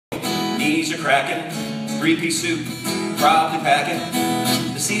knees are cracking, three-piece suit, probably packing.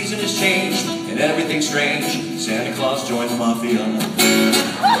 The season has changed and everything's strange. Santa Claus joined the mafia.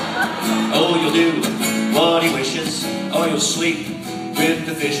 Oh, you'll do what he wishes. Oh, you'll sleep with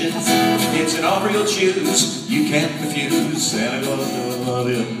the fishes. It's an offer you'll choose, you can't refuse. Santa Claus joined the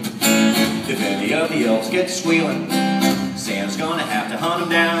mafia. If any of the elves get squealing, Santa's gonna have to hunt them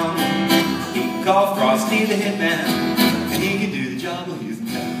down. He can call Frosty the Hitman, and he can do the job while he's in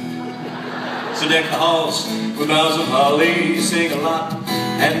town. So deck the halls with boughs of holly, sing a lot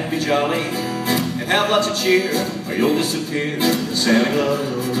and be jolly, and have lots of cheer, or you'll disappear. Santa Claus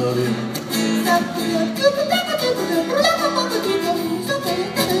will love you.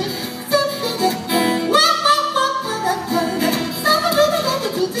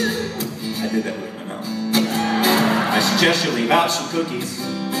 I did that with my mouth. I suggest you leave out some cookies,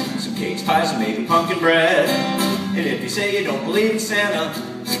 some cakes, pies, and maybe pumpkin bread. And if you say you don't believe in Santa,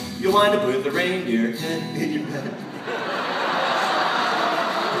 you'll wind up with a reindeer head in your bed.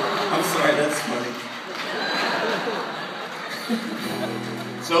 I'm sorry, that's funny.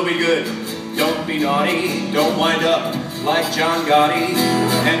 So be good, don't be naughty, don't wind up like John Gotti,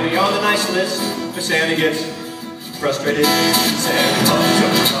 and be on the nice list for Santa gets frustrated. Santa Claus,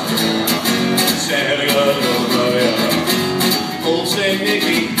 Santa Claus, old Saint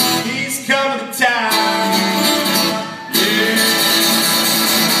Nicky, he's coming to